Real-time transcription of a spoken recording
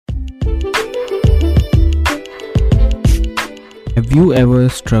Have you ever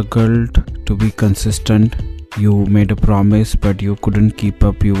struggled to be consistent? You made a promise but you couldn't keep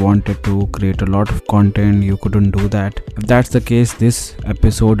up. You wanted to create a lot of content, you couldn't do that. If that's the case, this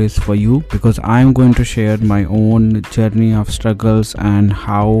episode is for you because I'm going to share my own journey of struggles and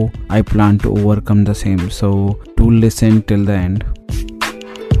how I plan to overcome the same. So do listen till the end.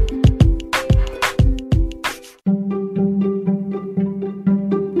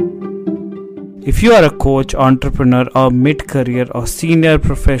 If you are a coach, entrepreneur, or mid-career or senior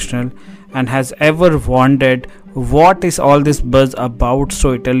professional and has ever wondered what is all this buzz about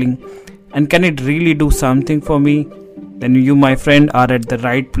storytelling and can it really do something for me, then you, my friend, are at the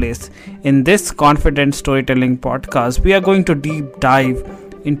right place. In this confident storytelling podcast, we are going to deep dive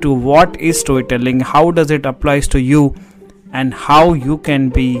into what is storytelling, how does it apply to you, and how you can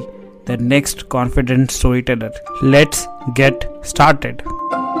be the next confident storyteller. Let's get started.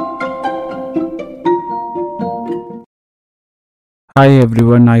 Hi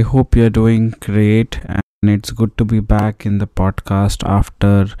everyone, I hope you're doing great and it's good to be back in the podcast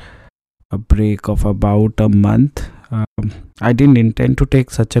after a break of about a month. I didn't intend to take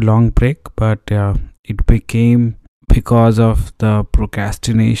such a long break, but it became because of the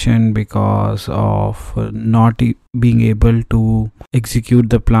procrastination, because of not being able to execute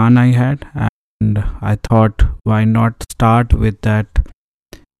the plan I had, and I thought why not start with that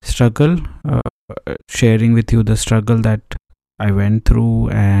struggle, sharing with you the struggle that I went through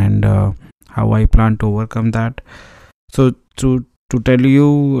and how I plan to overcome that. So to tell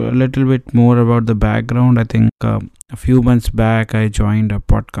you a little bit more about the background, I think a few months back I joined a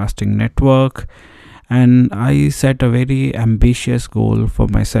podcasting network and I set a very ambitious goal for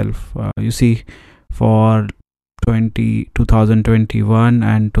myself. You see, for 2021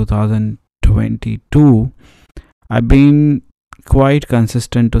 and 2022, I've been quite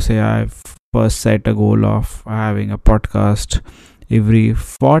consistent to say I've first set a goal of having a podcast every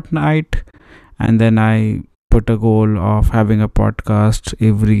fortnight, and then I put a goal of having a podcast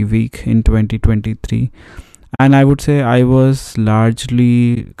every week in 2023, and I would say I was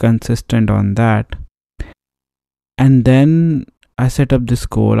largely consistent on that. And then I set up this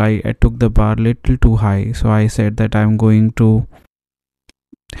goal. I took the bar a little too high, so I said that I'm going to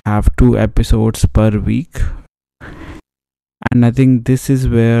have 2 episodes per week. And I think this is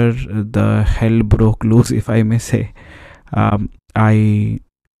where the hell broke loose, if I may say. I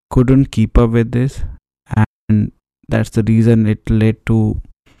couldn't keep up with this, and that's the reason it led to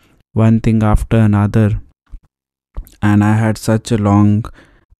one thing after another. And I had such a long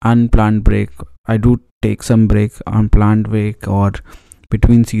unplanned break. I do take some break, unplanned break, or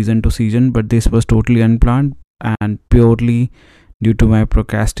between season to season, but this was totally unplanned and purely due to my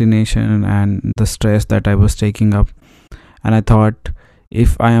procrastination and the stress that I was taking up. And I thought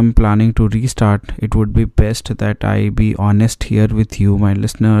if I am planning to restart, it would be best that I be honest here with you, my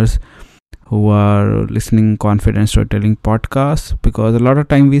listeners who are listening confident storytelling podcasts, because a lot of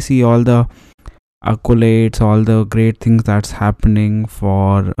time we see all the accolades, all the great things that's happening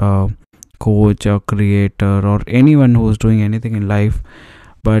for a coach or creator or anyone who's doing anything in life,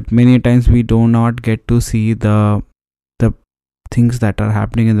 but many times we do not get to see the things that are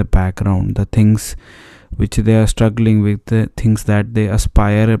happening in the background, the things which they are struggling with, the things that they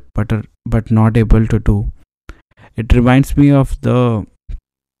aspire but not able to do. It reminds me of the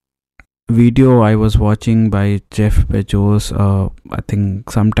video I was watching by Jeff Bezos, I think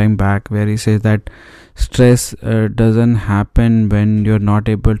sometime back, where he says that stress doesn't happen when you're not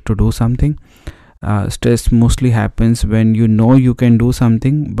able to do something. Stress mostly happens when you know you can do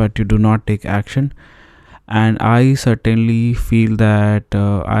something but you do not take action. And I certainly feel that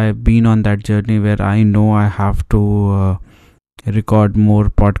I've been on that journey where I know I have to record more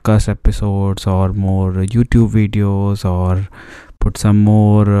podcast episodes or more YouTube videos or put some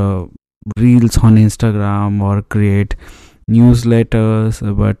more reels on Instagram or create newsletters,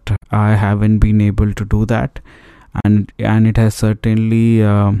 but I haven't been able to do that, and it has certainly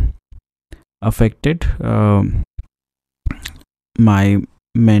affected my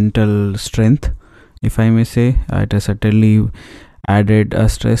mental strength, if I may say. It has certainly added a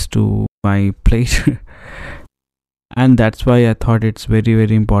stress to my plate and that's why I thought it's very,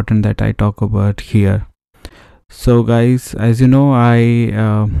 very important that I talk about here. So guys, as you know,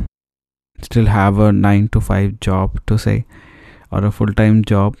 I still have a 9 to 5 job to say, or a full-time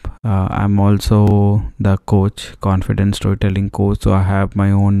job. I'm also the coach, confident storytelling coach, so I have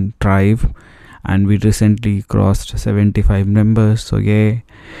my own tribe and we recently crossed 75 members, so yeah.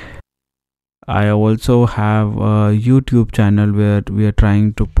 I also have a YouTube channel where we are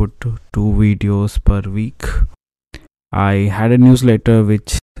trying to put 2 videos per week. I had a newsletter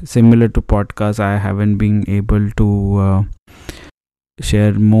which, similar to podcast, I haven't been able to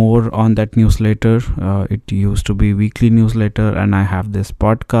share more on that newsletter. It used to be weekly newsletter, and I have this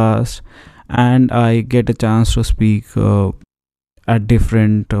podcast, and I get a chance to speak at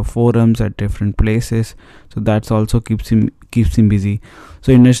different forums at different places. So that's also keeps him busy.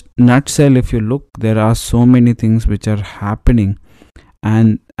 So in a nutshell, if you look, there are so many things which are happening,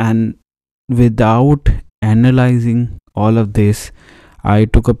 and without analyzing all of this, I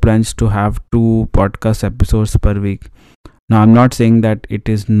took a plunge to have 2 podcast episodes per week. Now, I'm not saying that it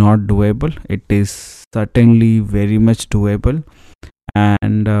is not doable. It is certainly very much doable.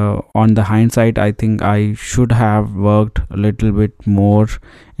 And on the hindsight, I think I should have worked a little bit more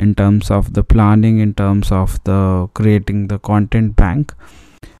in terms of the planning, in terms of the creating the content bank.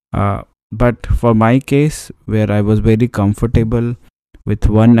 But for my case, where I was very comfortable with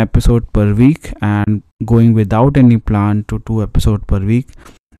 1 episode per week and going without any plan to 2 episodes per week,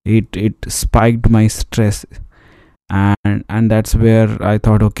 it spiked my stress, and that's where I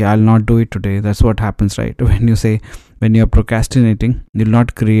thought, okay, I'll not do it today. That's what happens, right? When you're procrastinating, you'll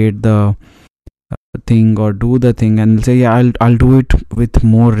not create the thing or do the thing, and you'll say, yeah, I'll do it with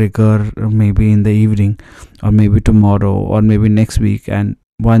more rigor, maybe in the evening, or maybe tomorrow, or maybe next week, and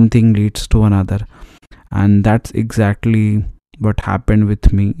one thing leads to another. And that's exactly what happened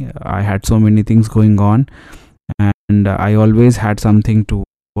with me. I had so many things going on, and I always had something to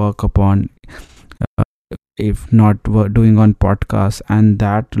work upon, if not doing on podcasts, and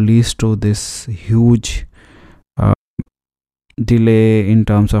that leads to this huge uh, delay in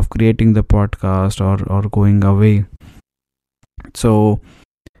terms of creating the podcast, or going away. So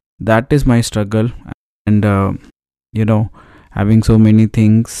that is my struggle. And having so many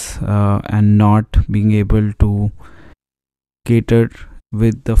things, and not being able to cater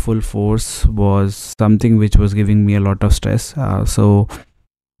with the full force was something which was giving me a lot of stress. So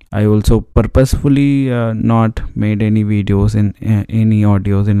I also purposefully not made any videos in any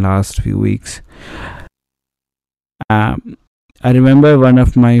audios in last few weeks. I remember one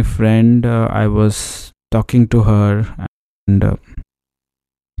of my friend, I was talking to her, and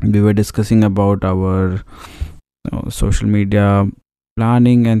we were discussing about our social media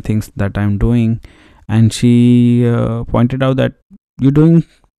planning and things that I'm doing, and she pointed out that you're doing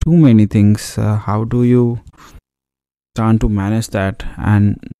too many things. How do you trying to manage that?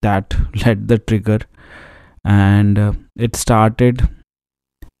 And that led the trigger, and it started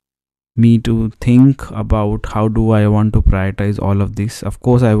me to think about how do I want to prioritize all of this. Of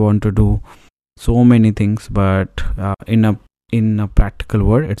course, I want to do so many things, but in a practical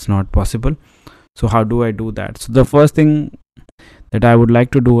world, it's not possible. So how do I do that? So the first thing that I would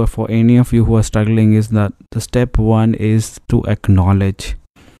like to do for any of you who are struggling is that the step one is to acknowledge.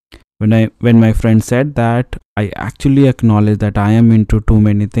 When my friend said that, I actually acknowledged that I am into too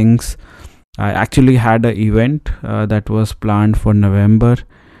many things. I actually had an event that was planned for November,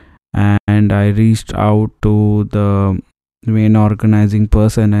 and I reached out to the main organizing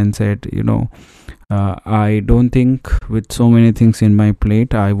person and said, I don't think with so many things in my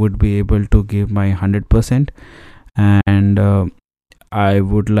plate I would be able to give my 100%, and I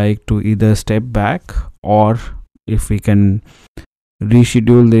would like to either step back, or if we can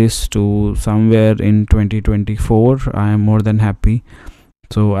reschedule this to somewhere in 2024, I am more than happy.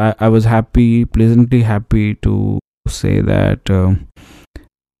 So I was pleasantly happy to say that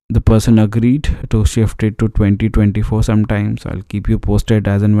the person agreed to shift it to 2024 sometimes. I'll keep you posted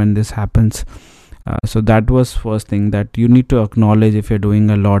as and when this happens. So that was first thing, that you need to acknowledge if you're doing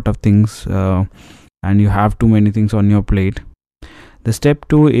a lot of things and you have too many things on your plate. The step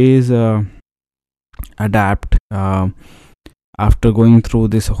two is adapt. After going through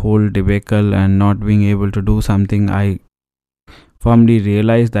this whole debacle and not being able to do something, I firmly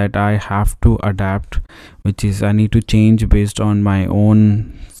realized that I have to adapt, which is I need to change based on my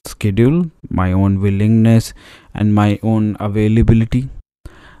own schedule, my own willingness, and my own availability.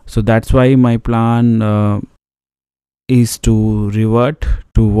 So that's why my plan is to revert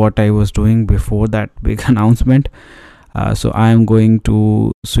to what I was doing before that big announcement. So I am going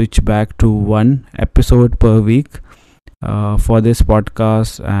to switch back to 1 episode per week for this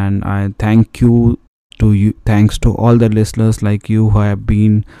podcast, and I thanks to all the listeners like you who have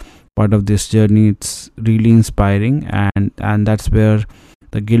been part of this journey. It's really inspiring, and that's where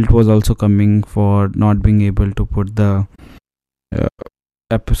the guilt was also coming for not being able to put the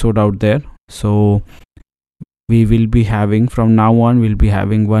episode out there. So we will be having, from now on, we'll be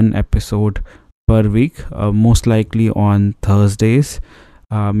having 1 episode per week, most likely on Thursdays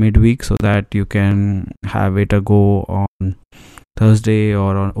midweek, so that you can have it a go on Thursday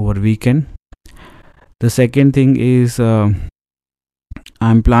or over weekend. The second thing is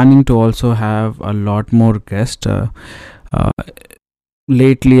I'm planning to also have a lot more guests.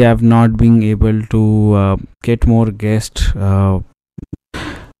 lately I've not been able to get more guests,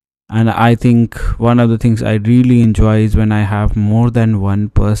 and I think one of the things I really enjoy is when I have more than one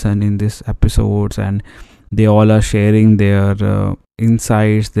person in these episodes, and they all are sharing their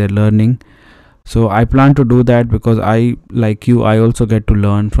insights, their learning. So I plan to do that because I, like you, I also get to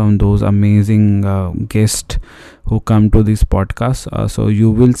learn from those amazing guests who come to this podcast. So you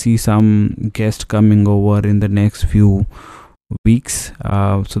will see some guests coming over in the next few weeks.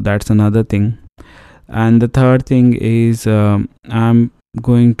 So that's another thing. And the third thing is I'm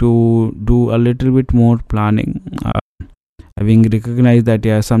going to do a little bit more planning. Having recognized that,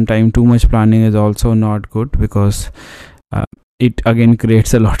 yeah, sometimes too much planning is also not good, because it again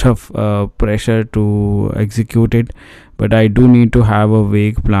creates a lot of pressure to execute it. But I do need to have a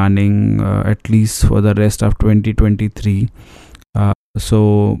vague planning, at least for the rest of 2023.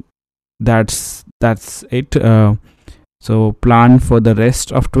 So that's it. So plan for the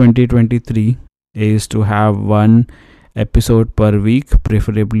rest of 2023 is to have one episode per week,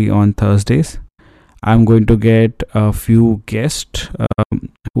 preferably on Thursdays. I'm going to get a few guests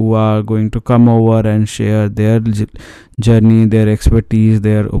who are going to come over and share their journey, their expertise,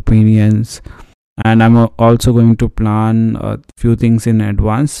 their opinions. And I'm also going to plan a few things in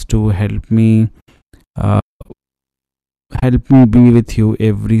advance to help me be with you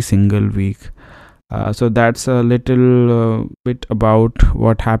every single week. So that's a little bit about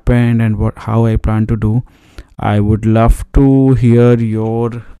what happened and how I plan to do. I would love to hear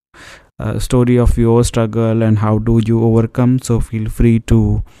your story of your struggle and how do you overcome. So feel free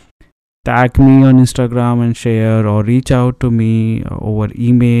to tag me on Instagram and share, or reach out to me over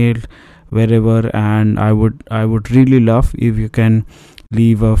email, wherever. And I would really love if you can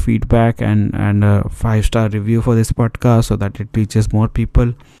leave a feedback and a 5-star review for this podcast, so that it reaches more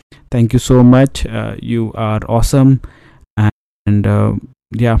people. Thank you so much. You are awesome. And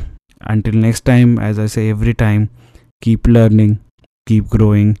yeah, until next time, as I say every time, keep learning, keep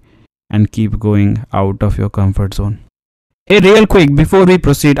growing, and keep going out of your comfort zone. Hey, real quick, before we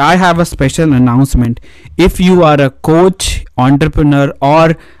proceed, I have a special announcement. If you are a coach, entrepreneur,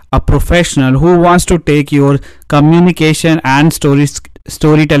 or a professional who wants to take your communication and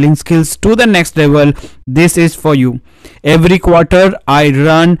storytelling skills to the next level, this is for you. Every quarter, I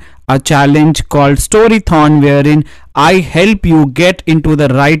run a challenge called Storython, wherein I help you get into the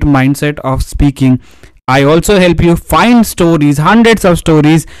right mindset of speaking. I also help you find stories, hundreds of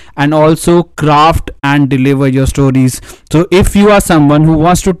stories, and also craft and deliver your stories. So if you are someone who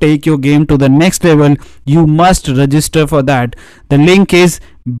wants to take your game to the next level, you must register for that. The link is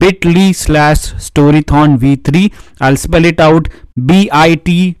bit.ly/storythonv3. I'll spell it out: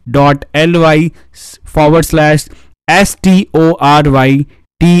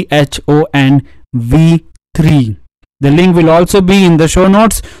 bit.ly/storythonv3. The link will also be in the show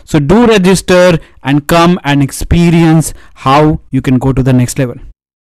notes. So do register and come and experience how you can go to the next level.